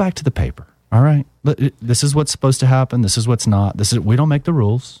 let's just go back to the paper. All right, this is what's supposed to happen. This is what's not. We don't make the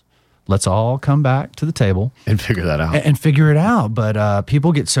rules. Let's all come back to the table and figure that out. And figure it out. But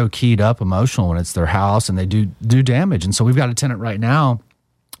people get so keyed up emotional when it's their house and they do damage. And so we've got a tenant right now.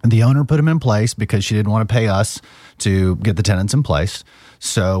 The owner put him in place because she didn't want to pay us to get the tenants in place.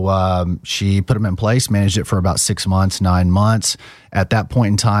 So she put him in place, managed it for about 6 months, 9 months. At that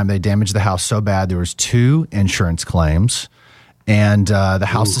point in time, they damaged the house so bad there was 2 insurance claims. And the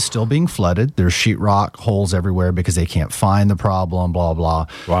house is still being flooded. There's sheetrock holes everywhere because they can't find the problem, blah, blah.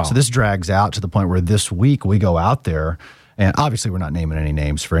 Wow. So this drags out to the point where this week we go out there, and obviously we're not naming any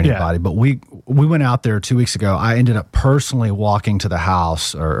names for anybody, but we went out there 2 weeks ago. I ended up personally walking to the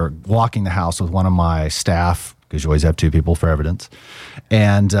house or walking the house with one of my staff, because you always have 2 people for evidence.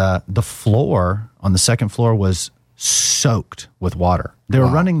 And the floor on the second floor was soaked with water. They were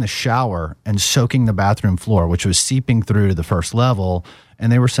running the shower and soaking the bathroom floor, which was seeping through to the first level.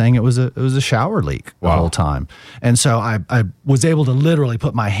 And they were saying it was a shower leak the whole time. And so I was able to literally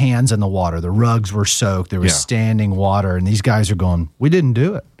put my hands in the water. The rugs were soaked. There was standing water. And these guys are going, we didn't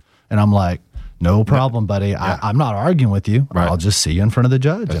do it. And I'm like, no problem, buddy. Yeah. I'm not arguing with you. Right. I'll just see you in front of the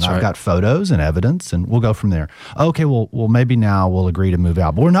judge. That's and I've got photos and evidence, and we'll go from there. Okay, well, maybe now we'll agree to move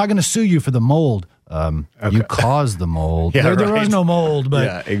out. But we're not going to sue you for the mold. You caused the mold. There was no mold,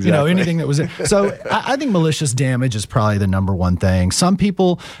 but anything that was it. So I think malicious damage is probably the number one thing. Some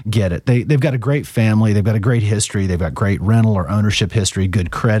people get it. They've got a great family. They've got a great history. They've got great rental or ownership history,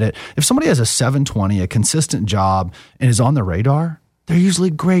 good credit. If somebody has a 720, a consistent job, and is on the radar, they're usually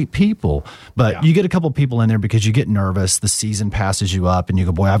great people. But you get a couple people in there because you get nervous. The season passes you up, and you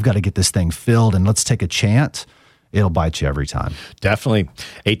go, boy, I've got to get this thing filled, and let's take a chance. it'll bite you every time. Definitely.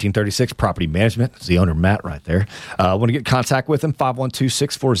 1836 Property Management. It's the owner, Matt, right there. Want to get in contact with him,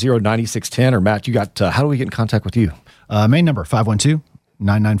 512-640-9610. Or Matt, you got, how do we get in contact with you? Main number,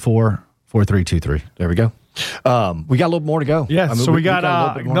 512-994-4323. There we go. We got a little more to go. Yeah, so we got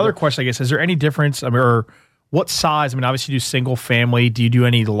another question, I guess. Is there any difference, or what size? Obviously you do single family. Do you do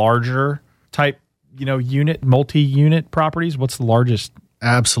any larger type, unit, multi-unit properties? What's the largest?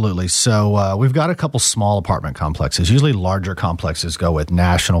 Absolutely. So we've got a couple small apartment complexes. Usually larger complexes go with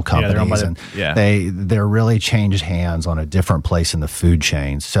national companies, they're really changed hands on a different place in the food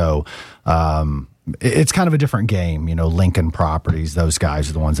chain. So it's kind of a different game. Lincoln Properties, those guys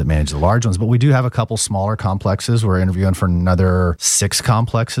are the ones that manage the large ones. But we do have a couple smaller complexes. We're interviewing for another 6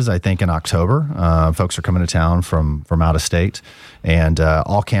 complexes, I think, in October. Folks are coming to town from out of state, and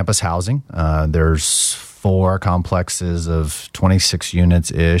all campus housing. There's 4 complexes of 26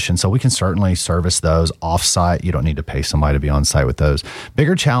 units-ish, and so we can certainly service those off-site. You don't need to pay somebody to be on-site with those.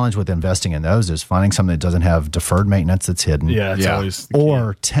 Bigger challenge with investing in those is finding something that doesn't have deferred maintenance that's hidden. Yeah, it's always the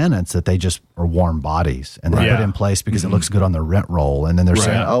or tenants that they just are warm bodies, and they put in place because it looks good on the rent roll, and then they're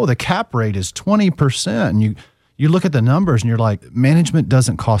saying, oh, the cap rate is 20%, and you look at the numbers and you're like, management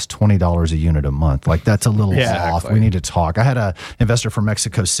doesn't cost $20 a unit a month. Like, that's a little off. We need to talk. I had an investor from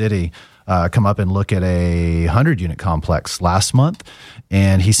Mexico City come up and look at a 100-unit complex last month,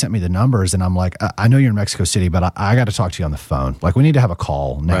 and he sent me the numbers, and I'm like, I know you're in Mexico City, but I got to talk to you on the phone. Like, we need to have a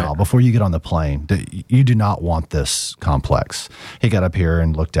call now before you get on the plane. You do not want this complex. He got up here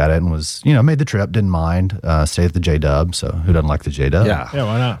and looked at it and was, made the trip, didn't mind, stayed at the J-Dub, so who doesn't like the J-Dub? Yeah,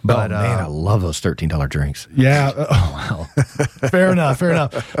 why not? But man, I love those $13 drinks. Yeah. Well, fair enough.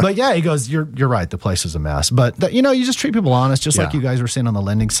 But yeah, he goes, you're right. The place is a mess. But, you just treat people honest, just like you guys were saying on the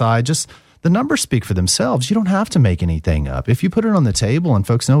lending side. Just the numbers speak for themselves. You don't have to make anything up. If you put it on the table and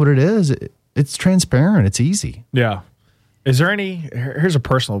folks know what it is, it's transparent. It's easy. Yeah. Is there here's a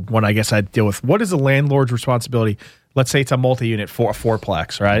personal one I guess I'd deal with. What is the landlord's responsibility? Let's say it's a multi-unit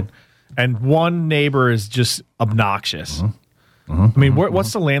fourplex, right? And one neighbor is just obnoxious.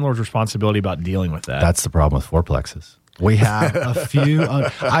 What's the landlord's responsibility about dealing with that? That's the problem with fourplexes. We have a few.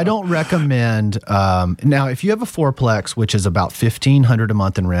 I don't recommend. Now, if you have a fourplex, which is about $1,500 a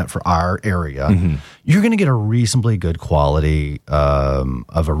month in rent for our area, you're going to get a reasonably good quality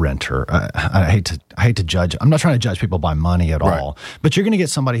of a renter. I hate to judge. I'm not trying to judge people by money at all, but you're going to get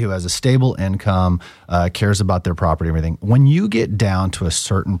somebody who has a stable income, cares about their property, and everything. When you get down to a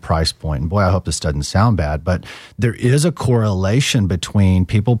certain price point, and boy, I hope this doesn't sound bad, but there is a correlation between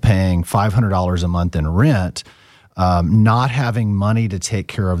people paying $500 a month in rent, not having money to take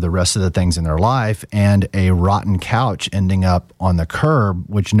care of the rest of the things in their life, and a rotten couch ending up on the curb,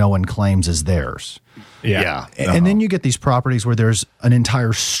 which no one claims is theirs. Yeah. And then you get these properties where there's an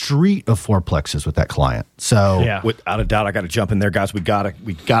entire street of fourplexes with that client. So without a doubt, I got to jump in there, guys. We got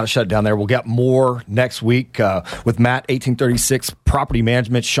to shut it down there. We'll get more next week with Matt, 1836 Property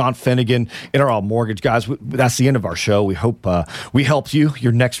Management, Sean Finnegan, Interall Mortgage. Guys, that's the end of our show. We hope we helped you,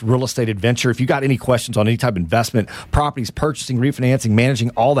 your next real estate adventure. If you got any questions on any type of investment, properties, purchasing, refinancing, managing,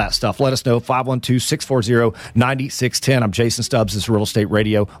 all that stuff, let us know. 512-640-9610. I'm Jason Stubbs. This is Real Estate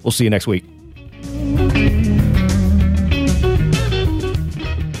Radio. We'll see you next week.